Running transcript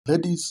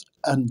Ladies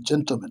and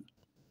gentlemen,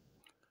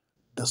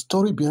 the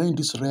story behind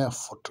this rare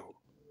photo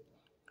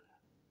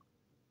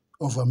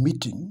of a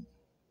meeting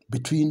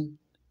between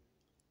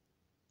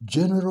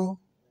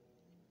General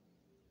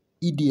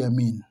Idi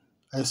Amin.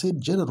 I said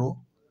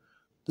general,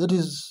 that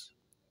is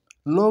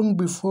long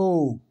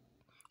before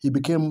he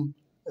became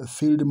a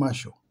field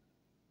marshal,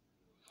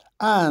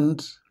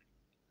 and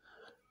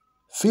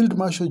Field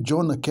Marshal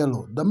John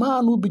Okello, the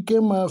man who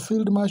became a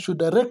field marshal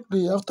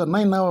directly after a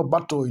 9-hour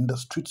battle in the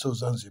streets of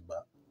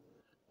Zanzibar,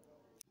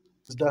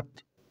 is that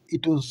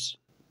it was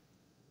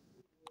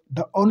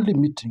the only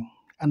meeting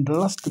and the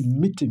last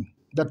meeting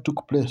that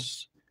took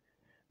place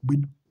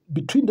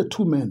between the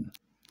two men.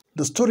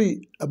 The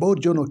story about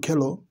John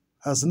Okello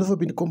has never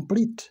been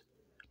complete,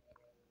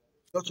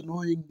 not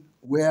knowing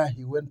where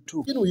he went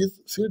to. To begin with,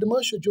 Field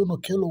Marshal John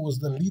Okello was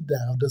the leader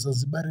of the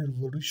Zanzibari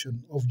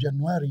Revolution of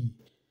January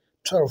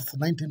 12th,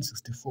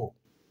 1964.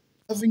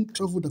 Having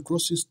traveled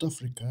across East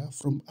Africa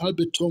from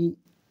Alberton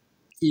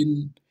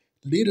in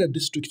Lira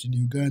district in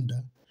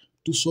Uganda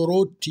to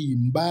Soroti,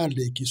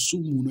 Mbale,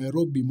 Kisumu,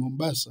 Nairobi,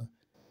 Mombasa,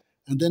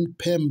 and then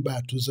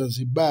Pemba to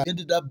Zanzibar, he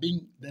ended up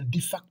being the de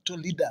facto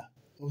leader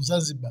of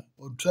Zanzibar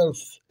on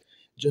 12th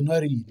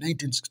January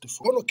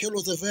 1964. John Okello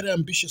was a very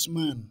ambitious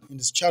man in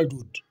his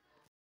childhood.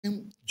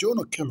 John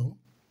Okello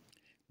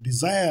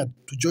desired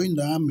to join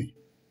the army,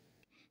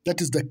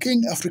 that is the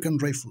King African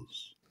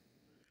Rifles,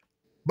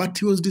 but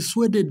he was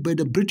dissuaded by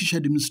the British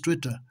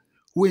administrator,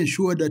 who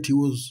ensured that he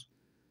was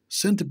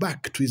sent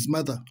back to his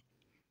mother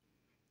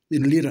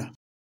in Lira.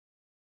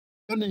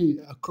 Journey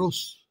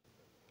across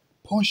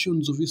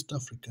portions of East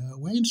Africa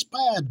were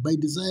inspired by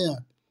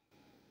desire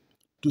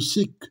to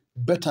seek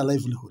better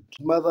livelihood.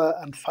 Mother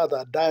and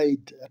father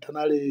died at an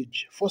early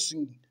age,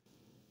 forcing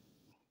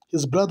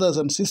his brothers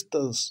and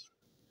sisters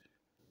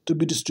to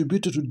be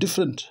distributed to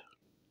different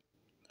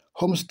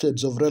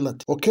homesteads of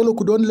relatives. Okello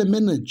could only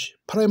manage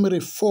primary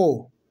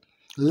 4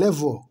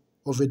 level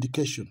of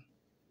education.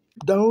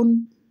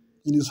 Down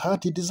in his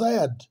heart, he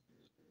desired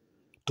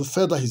to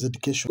further his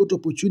education. He got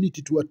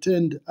opportunity to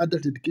attend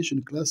adult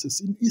education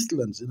classes in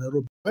Eastlands in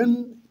Nairobi.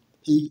 When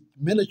he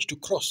managed to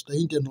cross the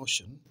Indian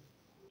Ocean,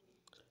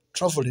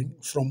 traveling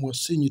from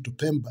Wasinyi to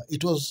Pemba,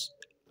 it was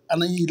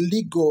an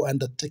illegal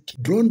undertaking,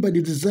 drawn by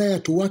the desire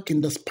to work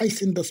in the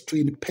spice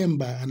industry in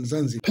Pemba and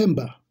Zanzibar.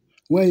 Pemba,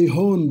 where he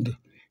honed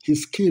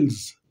his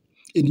skills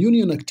in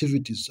union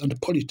activities and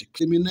politics.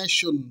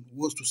 Determination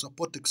was to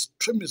support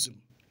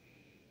extremism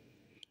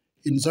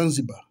in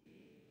Zanzibar,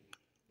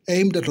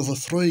 aimed at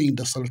overthrowing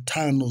the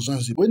Sultan of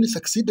Zanzibar. When he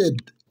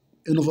succeeded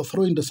in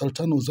overthrowing the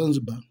Sultan of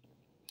Zanzibar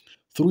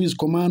through his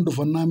command of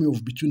an army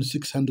of between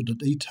 600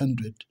 and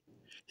 800,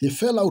 he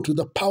fell out with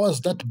the powers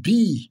that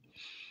be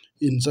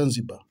in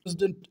Zanzibar.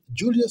 President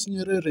Julius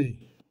Nyerere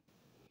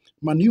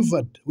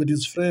maneuvered with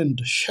his friend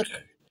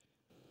Sheikh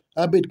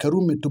Abed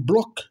Karume to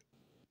block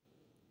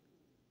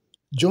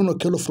John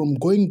Okello from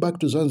going back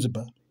to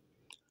Zanzibar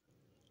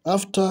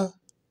after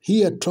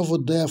he had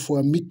traveled there for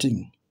a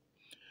meeting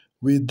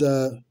with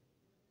Dr.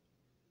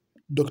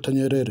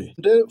 Nyerere.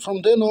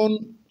 From then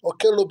on,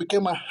 Okello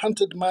became a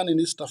hunted man in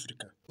East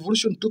Africa. The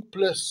revolution took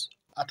place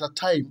at a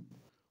time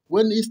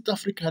when East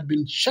Africa had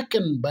been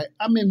shaken by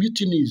army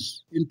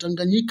mutinies in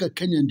Tanganyika,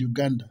 Kenya, and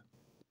Uganda.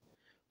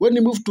 When he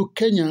moved to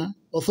Kenya,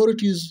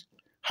 authorities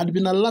had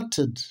been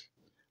alerted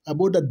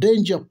about the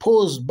danger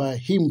posed by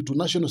him to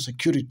national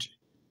security.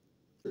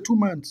 2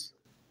 months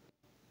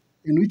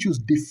in which he was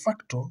de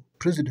facto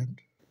president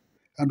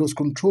and was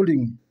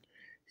controlling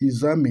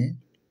his army,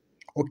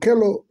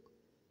 Okello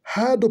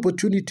had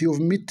opportunity of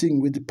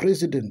meeting with the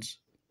presidents,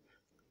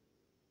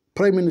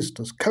 prime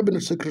ministers,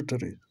 cabinet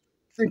secretaries.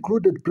 This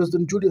included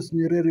President Julius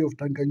Nyerere of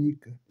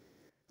Tanganyika,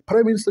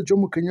 Prime Minister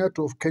Jomo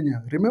Kenyatta of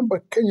Kenya.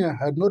 Remember, Kenya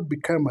had not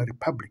become a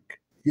republic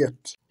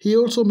yet. He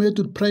also met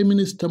with Prime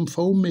Minister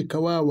Mfaume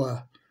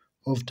Kawawa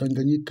of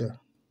Tanganyika.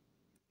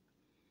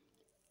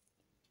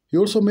 He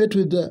also met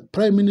with the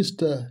Prime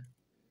Minister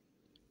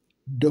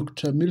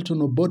Dr.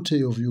 Milton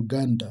Obote of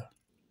Uganda.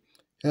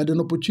 He had an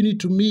opportunity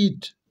to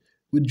meet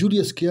with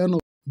Julius Kiano,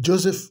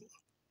 Joseph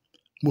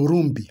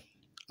Murumbi,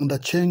 and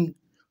Acheng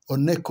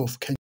Oneko of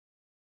Kenya.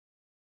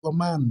 A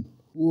man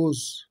who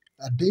was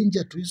a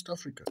danger to East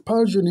Africa.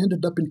 Expulsion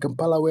ended up in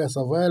Kampala, where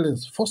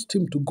surveillance forced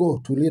him to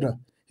go to Lira,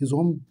 his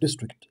home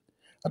district.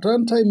 At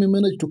one time, he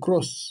managed to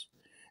cross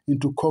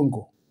into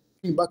Congo.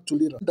 Back to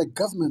Lira, the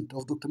government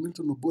of Dr.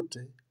 Milton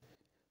Obote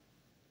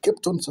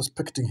kept on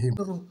suspecting him.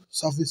 General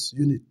Service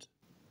Unit,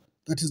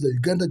 that is the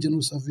Uganda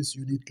General Service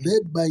Unit,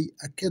 led by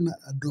Akena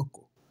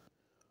Adoko,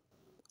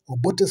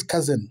 Obote's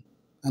cousin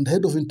and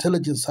head of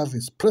intelligence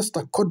service, pressed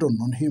a cordon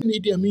on him. When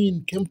Idi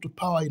Amin came to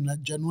power in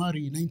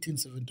January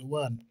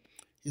 1971,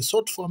 he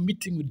sought for a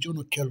meeting with John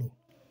Okello.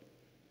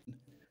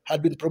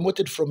 Had been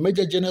promoted from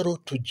Major General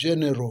to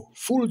General,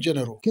 full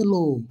General.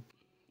 Okello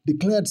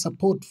declared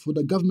support for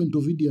the government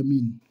of Idi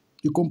Amin.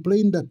 He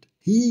complained that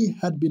he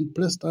had been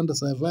placed under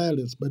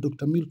surveillance by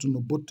Dr. Milton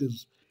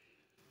Obote's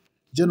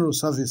General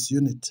Service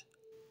Unit.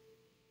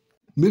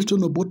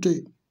 Milton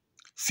Obote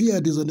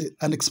feared is an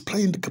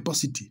unexplained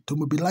capacity to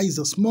mobilize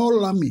a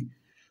small army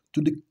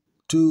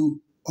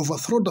to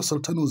overthrow the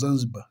Sultan of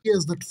Zanzibar.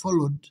 Years that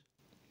followed,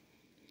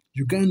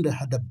 Uganda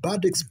had a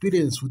bad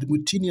experience with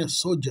mutinous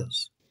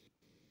soldiers.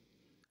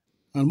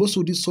 And most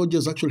of these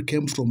soldiers actually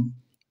came from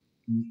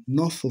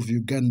north of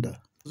Uganda.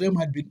 Them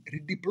had been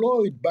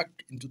redeployed back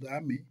into the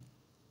army,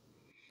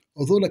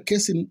 although the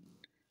case in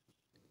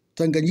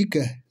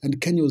Tanganyika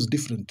and Kenya was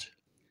different.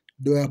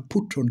 They were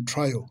put on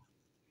trial.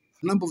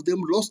 A number of them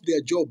lost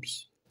their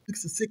jobs.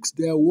 1966,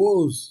 there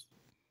was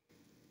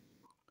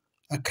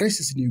a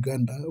crisis in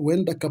Uganda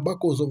when the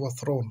Kabaka was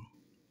overthrown.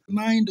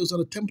 1969, there was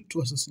an attempt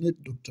to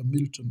assassinate Dr.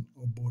 Milton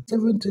Obote.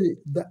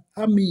 1970, the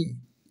army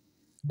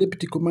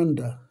deputy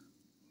commander,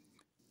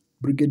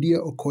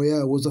 Brigadier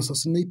Okello, was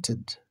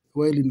assassinated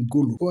while in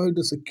Gulu, while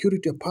the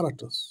security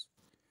apparatus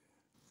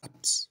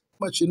at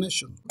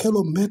machination.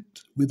 Okello met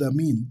with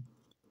Amin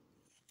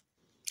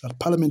at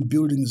Parliament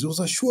buildings. He was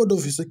assured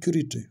of his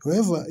security.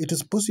 However, it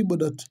is possible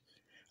that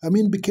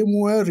Amin became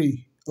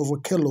wary of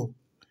Okello,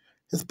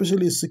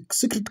 especially his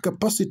secret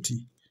capacity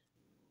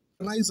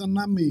to organize an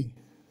army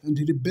and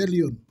a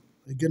rebellion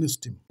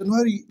against him.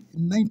 January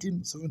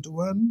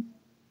 1971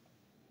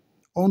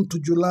 on to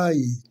July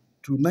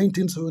to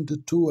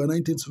 1972 and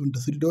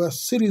 1973, there were a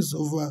series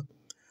of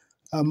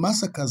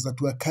massacres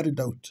that were carried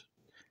out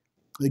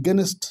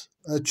against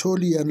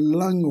Choli and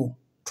Lango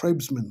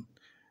tribesmen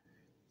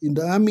in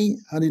the army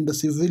and in the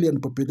civilian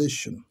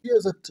population.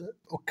 Here's that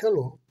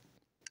Okello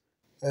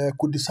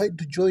could decide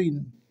to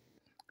join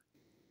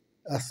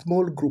a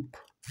small group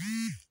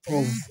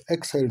of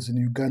exiles in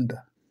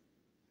Uganda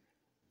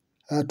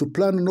to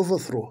plan an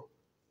overthrow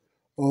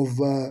of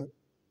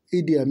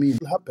Idi Amin.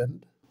 What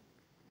happened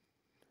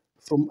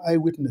from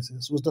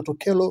eyewitnesses was that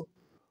Okello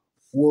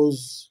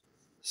was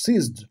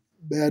seized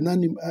by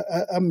an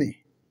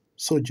army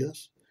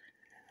soldiers,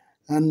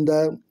 and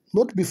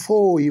not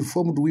before he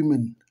informed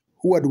women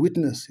who had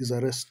witnessed his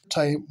arrest.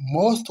 Time,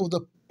 most of the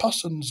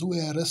persons who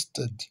were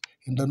arrested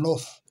in the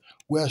north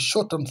were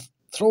shot and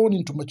thrown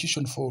into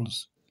Machition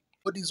Falls.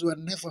 Bodies were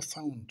never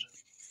found.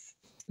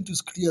 It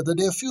is clear that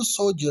there are few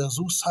soldiers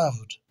who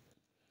served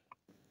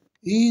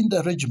in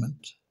the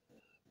regiment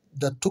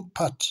that took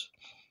part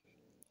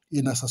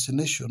in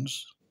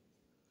assassinations,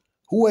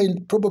 who were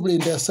probably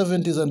in their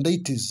 70s and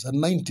 80s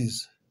and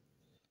 90s,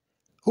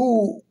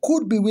 who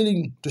could be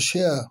willing to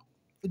share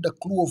the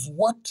clue of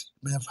what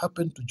may have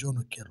happened to John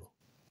Okello.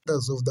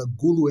 Others of the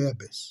Gulu Air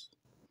Base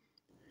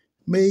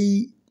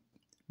may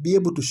be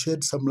able to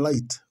shed some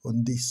light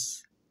on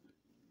this.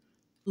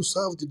 Who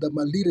served in the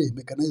Malire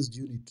Mechanized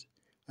Unit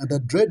and the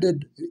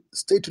dreaded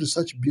State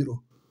Research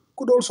Bureau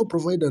could also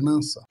provide an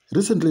answer.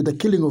 Recently, the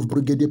killing of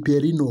Brigadier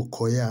Pierino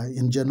Okoya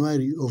in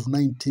January of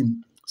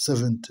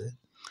 1970,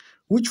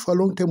 which for a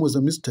long time was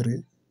a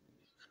mystery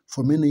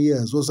for many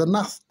years, was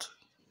unearthed.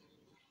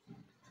 The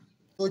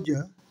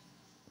soldier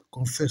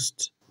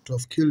confessed to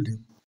have killed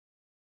him.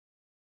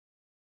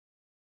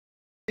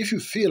 If you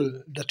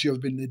feel that you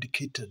have been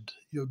educated,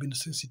 you have been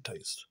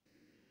sensitized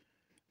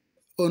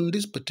on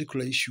this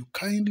particular issue,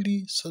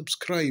 kindly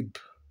subscribe,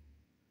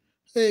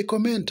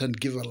 comment, and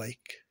give a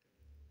like.